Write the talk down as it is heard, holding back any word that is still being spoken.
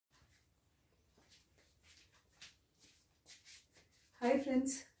Hi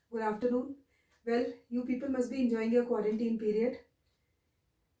friends, good afternoon. Well, you people must be enjoying your quarantine period.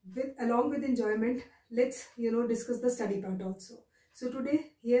 Along with enjoyment, let's discuss the study part also. So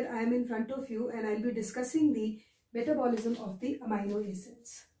today here I am in front of you and I'll be discussing the metabolism of the amino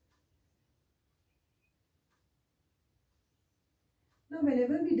acids. Now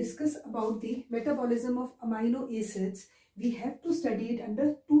whenever we discuss about the metabolism of amino acids, we have to study it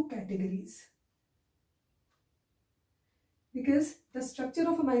under two categories. Because the structure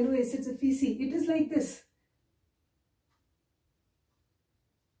of amino acids, if we see, it is like this.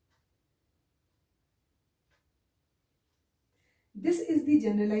 This is the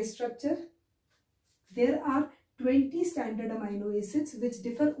generalized structure. There are 20 standard amino acids which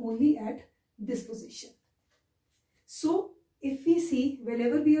differ only at this position. So if we see,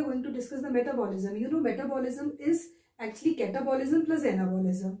 whenever we are going to discuss the metabolism, metabolism is actually catabolism plus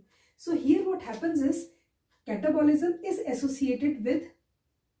anabolism. So here what happens is, catabolism is associated with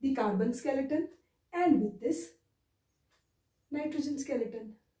the carbon skeleton and with this nitrogen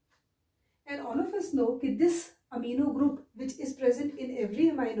skeleton. And all of us know that this amino group which is present in every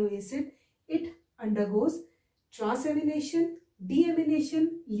amino acid, it undergoes transamination,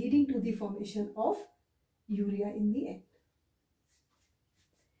 deamination, leading to the formation of urea in the end.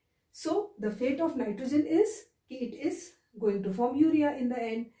 So the fate of nitrogen is, it is going to form urea in the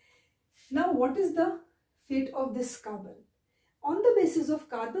end. Now what is the fate of this carbon? On the basis of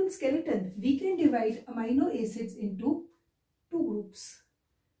carbon skeleton, we can divide amino acids into two groups: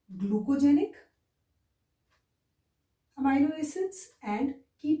 glucogenic amino acids and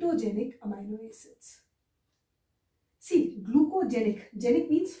ketogenic amino acids. See, genic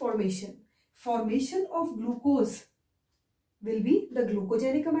means formation. Formation of glucose will be the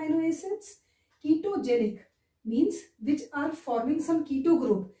glucogenic amino acids. Ketogenic means which are forming some keto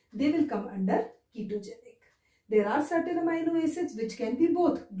group, they will come under ketogenic. There are certain amino acids which can be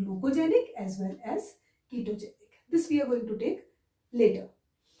both glucogenic as well as ketogenic. This we are going to take later.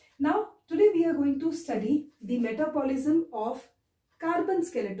 Now, today we are going to study the metabolism of carbon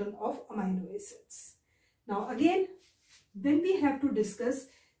skeleton of amino acids. Now again, when we have to discuss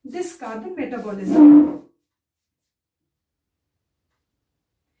this carbon metabolism,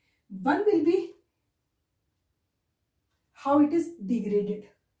 one will be how it is degraded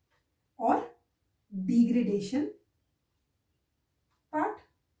or degradation part,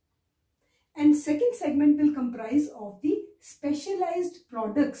 and second segment will comprise of the specialized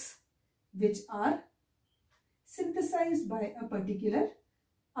products which are synthesized by a particular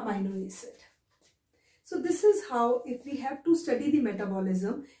amino acid. So this is how, if we have to study the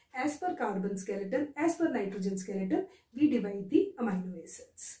metabolism as per carbon skeleton, as per nitrogen skeleton, we divide the amino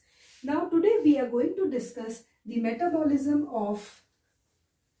acids. Now today we are going to discuss the metabolism of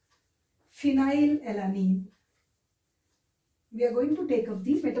phenylalanine. We are going to take up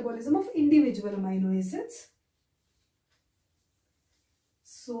the metabolism of individual amino acids.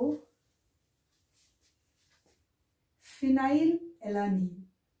 So phenylalanine.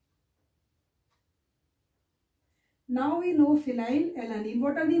 Now we know phenylalanine.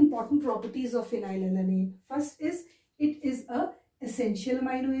 What are the important properties of phenylalanine? First is, it is a essential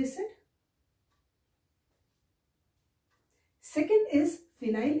amino acid. Second is,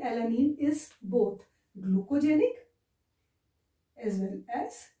 phenylalanine is both glucogenic as well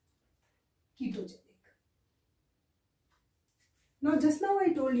as ketogenic. Now just now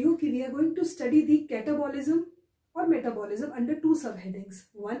I told you that we are going to study the catabolism or metabolism under two subheadings.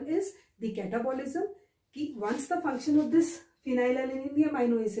 One is the catabolism. Once the function of this phenylalanine, the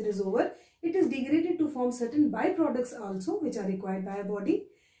amino acid, is over, it is degraded to form certain byproducts also which are required by a body.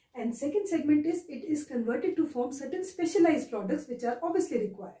 And second segment is, it is converted to form certain specialized products which are obviously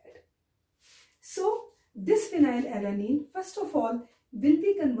required. So this phenylalanine first of all will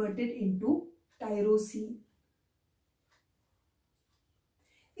be converted into tyrosine.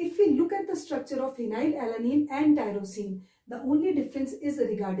 If we look at the structure of phenylalanine and tyrosine, the only difference is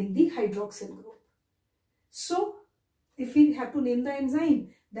regarding the hydroxyl group. So if we have to name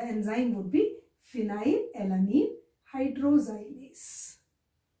the enzyme would be phenylalanine hydroxylase.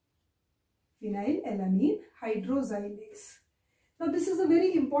 Phenylalanine hydroxylase. Now this is a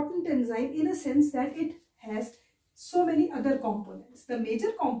very important enzyme in a sense that it has so many other components. The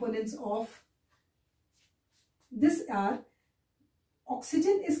major components of this are: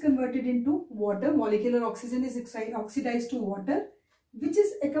 oxygen is converted into water, molecular oxygen is oxidized to water, which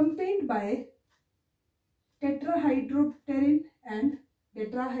is accompanied by tetrahydropterin and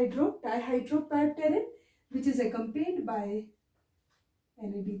dihydropterin, which is accompanied by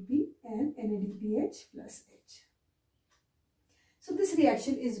NADP and NADPH plus H. So this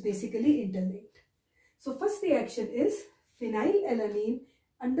reaction is basically interlinked. So first reaction is phenylalanine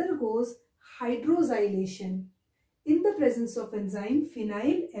undergoes hydroxylation in the presence of enzyme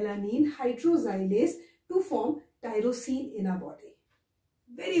phenylalanine hydroxylase to form tyrosine in our body.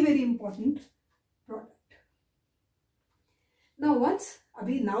 Very, very important product. Now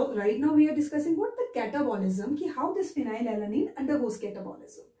right now we are discussing what the catabolism, how this phenylalanine undergoes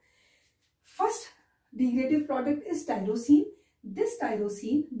catabolism. First degradative product is tyrosine. This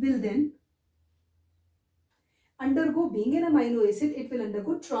tyrosine will then undergo, being an amino acid, it will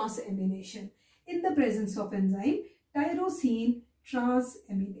undergo transamination in the presence of enzyme tyrosine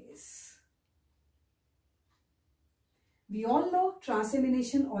transaminase. We all know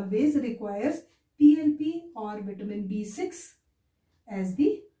transamination always requires PLP or vitamin B6 as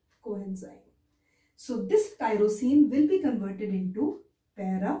the coenzyme. So this tyrosine will be converted into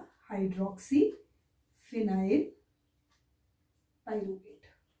para-hydroxy phenyl pyruvate.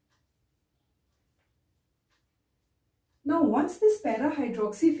 Now once this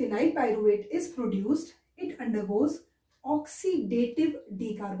para-hydroxy phenyl pyruvate is produced, it undergoes oxidative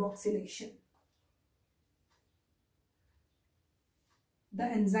decarboxylation. The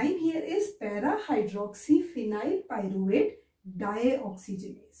enzyme here is para-hydroxy phenyl pyruvate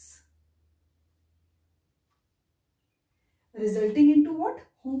dioxygenase, resulting into what?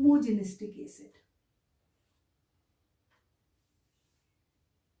 Homogenistic acid.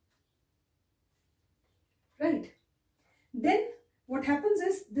 Right. Then what happens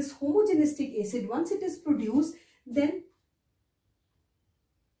is this homogenistic acid, once it is produced, then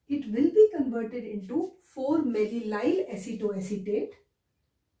it will be converted into 4-mellylyl acetoacetate.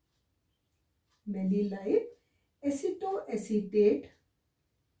 Mellylyl acetoacetate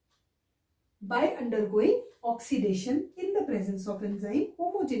by undergoing oxidation in the presence of enzyme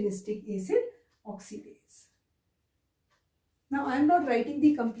homogenistic acid oxidase. Now I am not writing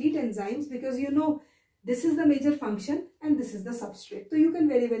the complete enzymes because you know this is the major function and this is the substrate. So you can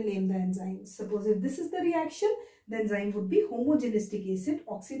very well name the enzymes. Suppose if this is the reaction, the enzyme would be homogenistic acid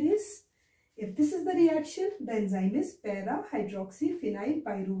oxidase. If this is the reaction, the enzyme is para-hydroxy phenyl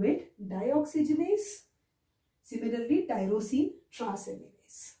pyruvate dioxygenase. Similarly, tyrosine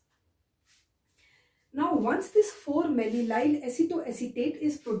transaminase. Now, once this 4-mellylyl acetoacetate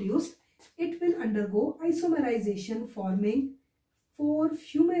is produced, it will undergo isomerization forming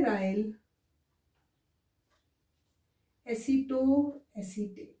 4-fumaryl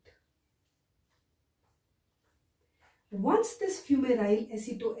acetoacetate. Once this fumaryl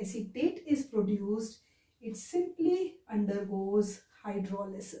acetoacetate is produced, it simply undergoes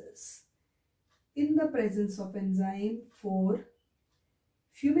hydrolysis in the presence of enzyme 4-fumaryl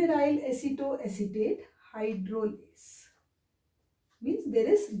acetoacetate hydrolase. Means there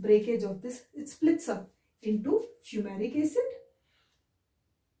is breakage of this, it splits up into fumaric acid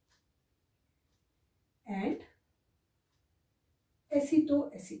and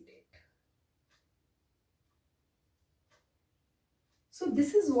acetoacetate. So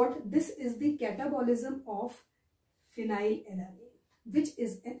this is the catabolism of phenylalanine, which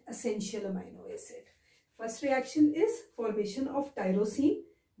is an essential amino acid. First reaction is formation of tyrosine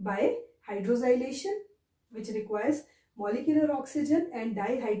by hydroxylation, which requires molecular oxygen and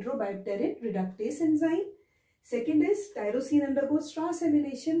dihydrobiopterin reductase enzyme. Second is tyrosine undergoes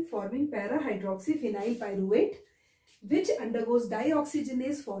transamination forming para-hydroxy phenyl pyruvate, which undergoes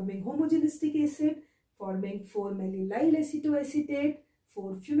dioxygenase forming homogenistic acid, forming 4-mellylyl acetoacetate,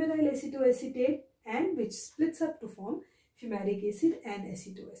 4-fumaryl acetoacetate, and which splits up to form fumaric acid and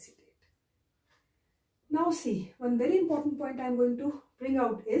acetoacetate. Now see, one very important point I am going to bring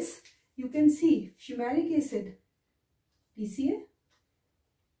out is, you can see fumaric acid, PCA,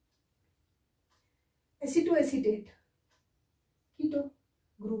 acetoacetate, keto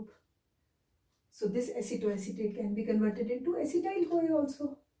group. So this acetoacetate can be converted into acetyl-CoA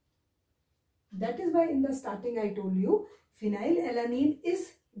also. That is why in the starting I told you phenylalanine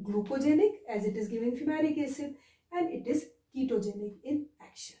is glucogenic as it is giving fumaric acid, and it is ketogenic in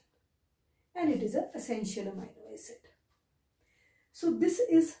action, and it is an essential amino acid. So this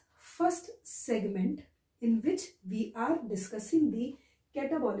is first segment in which we are discussing the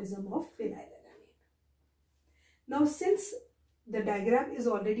catabolism of phenylalanine. Now since the diagram is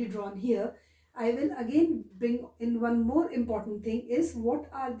already drawn here, I will again bring in one more important thing, is what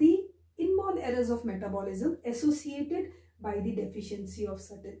are the inborn errors of metabolism associated by the deficiency of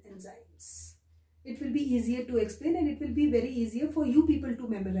certain enzymes. It will be easier to explain and it will be very easier for you people to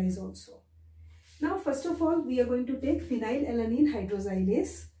memorize also. Now first of all, we are going to take phenylalanine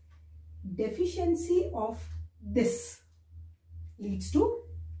hydroxylase. Deficiency of this leads to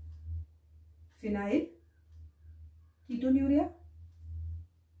phenyl ketonuria.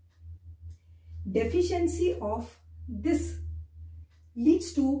 Deficiency of this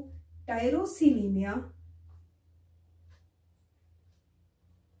leads to tyrosinemia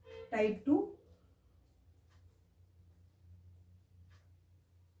type 2,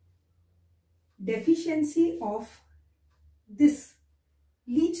 deficiency of this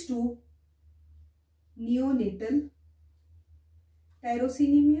leads to neonatal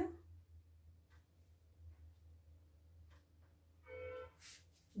tyrosinemia,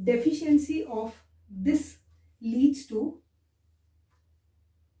 deficiency of this leads to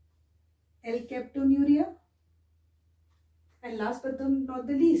L-captonuria, and last but not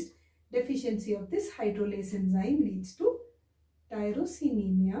the least, deficiency of this hydrolase enzyme leads to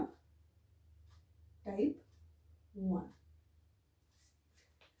tyrosinemia type 1.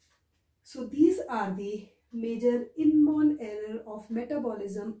 So these are the major inborn error of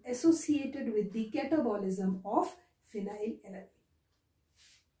metabolism associated with the catabolism of phenylalanine.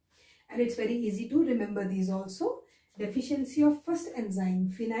 And it's very easy to remember these also. Deficiency of first enzyme,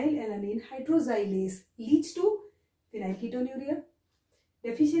 phenylalanine hydroxylase, leads to phenylketonuria.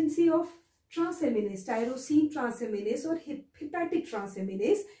 Deficiency of transaminase, tyrosine transaminase or hepatic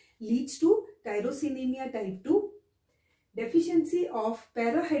transaminase, leads to tyrosinemia type 2. Deficiency of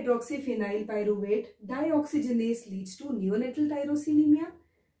para-hydroxyphenyl pyruvate dioxygenase leads to neonatal tyrosinemia.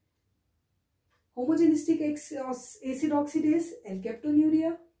 Homogenistic acid oxidase,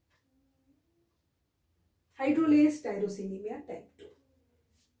 L-captonuria. Hydrolase tyrosinemia type 2.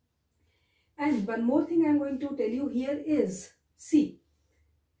 And one more thing I am going to tell you here is, see,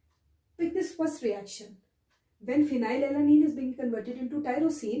 with this first reaction, when phenylalanine is being converted into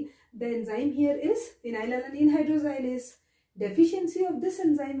tyrosine, the enzyme here is phenylalanine hydroxylase. Deficiency of this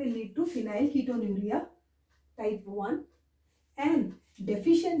enzyme will lead to phenylketonuria type 1, and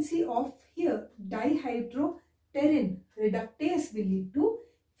deficiency of here dihydropterin reductase will lead to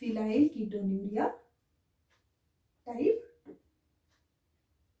phenylketonuria type 2.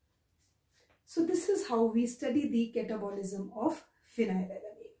 So this is how we study the catabolism of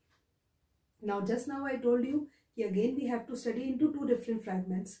phenylalanine. Now just now I told you, again we have to study into two different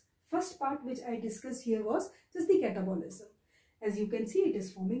fragments. First part which I discussed here was just the catabolism. As you can see, it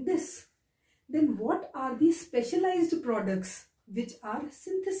is forming this. Then what are the specialized products which are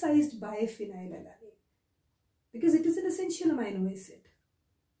synthesized by phenylalanine? Because it is an essential amino acid.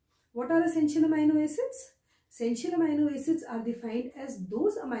 What are essential amino acids? Essential amino acids are defined as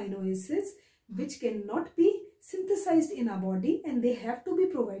those amino acids which cannot be synthesized in our body and they have to be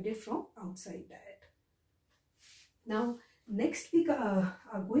provided from outside diet. Now, next we are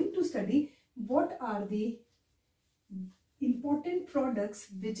going to study what are the important products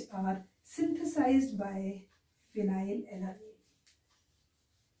which are synthesized by phenylalanine.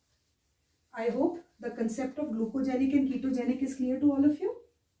 I hope the concept of glucogenic and ketogenic is clear to all of you.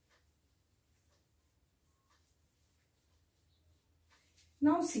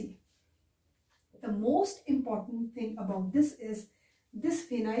 Now see, the most important thing about this is this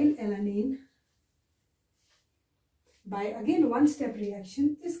phenylalanine by again one-step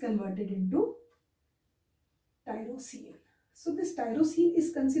reaction is converted into tyrosine. So this tyrosine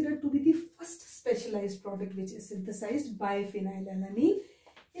is considered to be the first specialized product which is synthesized by phenylalanine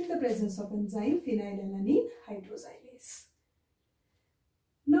in the presence of enzyme phenylalanine hydroxylase.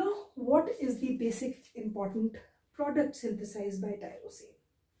 Now, what is the basic important product synthesized by tyrosine?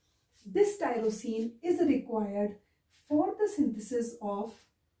 This tyrosine is required for the synthesis of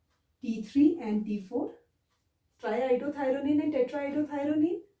T3 and T4, triiodothyronine and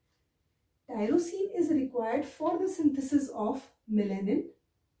tetraiodothyronine. Tyrosine is required for the synthesis of melanin.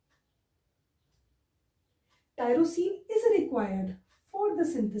 Tyrosine is required for the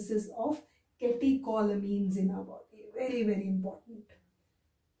synthesis of catecholamines in our body. Very, very important.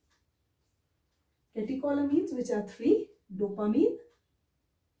 Catecholamines, which are three: dopamine,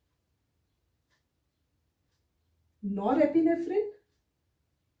 norepinephrine,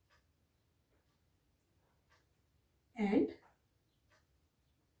 and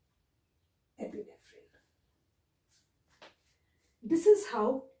epinephrine. This is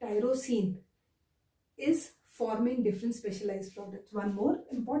how tyrosine is forming different specialized products. One more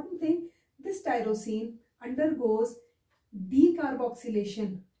important thing, this tyrosine undergoes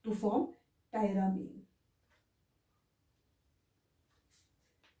decarboxylation to form tyramine.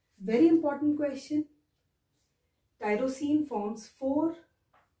 Very important question. Tyrosine forms four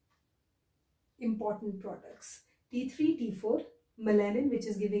important products: T3, T4, melanin, which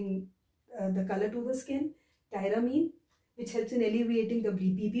is giving the color to the skin, tyramine, which helps in alleviating the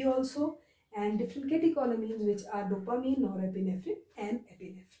BPP also, and different catecholamines, which are dopamine, norepinephrine, and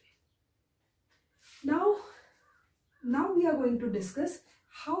epinephrine. Now we are going to discuss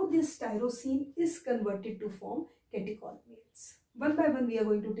how this tyrosine is converted to form catecholamines. One by one we are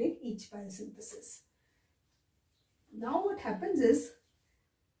going to take each biosynthesis. Now what happens is,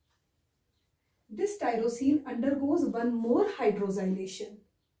 this tyrosine undergoes one more hydroxylation,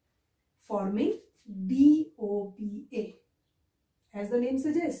 forming DOPA. As the name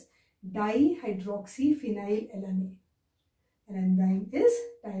suggests, dihydroxyphenylalanine. An enzyme is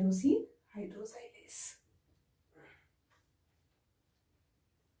tyrosine hydroxylase.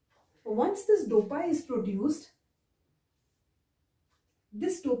 Once this DOPA is produced,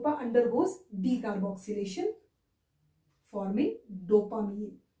 this DOPA undergoes decarboxylation, forming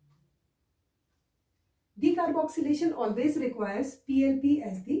dopamine. Decarboxylation always requires PLP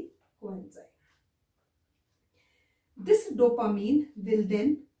as the coenzyme. This dopamine will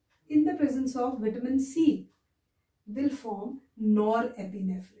then, in the presence of vitamin C, will form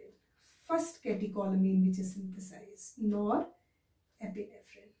norepinephrine. First catecholamine which is synthesized, norepinephrine.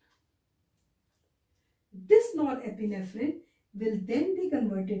 This norepinephrine will then be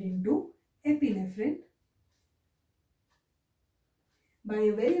converted into epinephrine by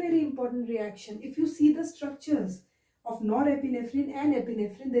a very important reaction. If you see the structures of norepinephrine and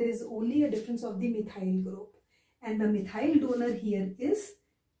epinephrine, there is only a difference of the methyl group, and the methyl donor here is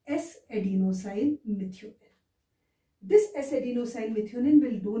S-adenosyl methionine. This S-adenosyl methionine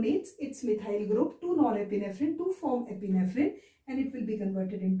will donate its methyl group to norepinephrine to form epinephrine, and it will be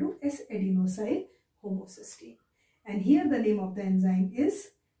converted into S-adenosyl homocysteine. And here the name of the enzyme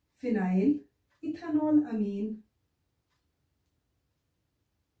is phenyl ethanolamine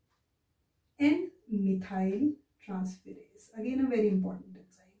N-methyl transferase. Again, a very important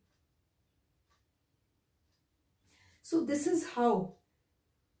enzyme. So this is how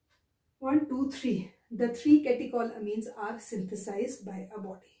 1, 2, 3, the 3 catecholamines are synthesized by a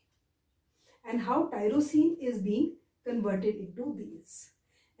body, and how tyrosine is being converted into these.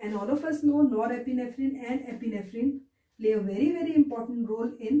 And all of us know norepinephrine and epinephrine play a very important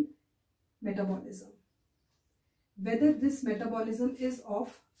role in metabolism. Whether this metabolism is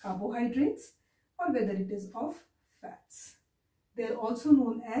of carbohydrates or whether it is of fats. They are also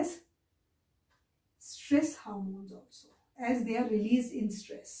known as stress hormones also, as they are released in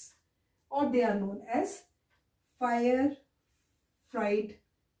stress, or they are known as fire fright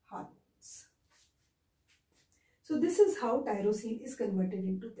hormones. So this is how tyrosine is converted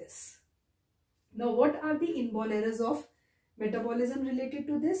into this. Now what are the inborn errors of metabolism related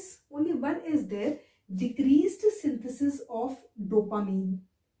to this? Only one is there: decreased synthesis of dopamine.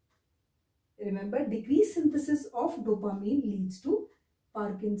 Remember, decreased synthesis of dopamine leads to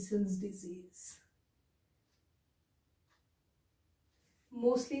Parkinson's disease,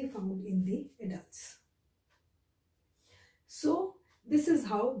 mostly found in the adults. So this is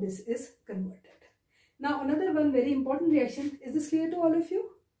how this is converted. Now another one very important reaction. Is this clear to all of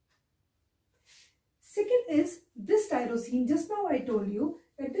you? Second is this tyrosine. Just now I told you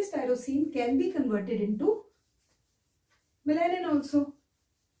that this tyrosine can be converted into melanin also.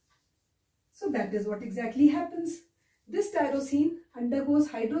 So that is what exactly happens. This tyrosine undergoes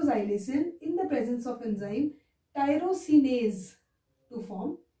hydroxylation in the presence of enzyme tyrosinase to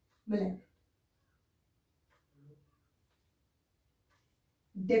form melanin.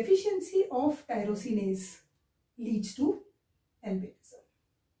 Deficiency of tyrosinase leads to albinism.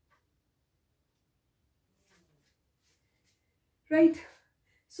 Right.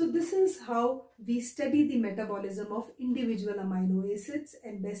 So this is how we study the metabolism of individual amino acids,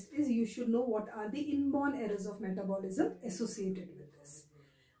 and best is you should know what are the inborn errors of metabolism associated with this.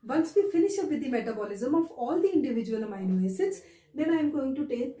 Once we finish up with the metabolism of all the individual amino acids, then I am going to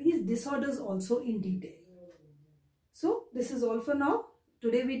take these disorders also in detail. So this is all for now.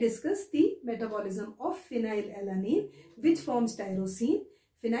 Today we discussed the metabolism of phenylalanine, which forms tyrosine.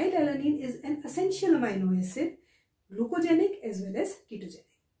 Phenylalanine is an essential amino acid, glucogenic as well as ketogenic.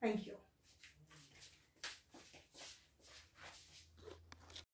 Thank you.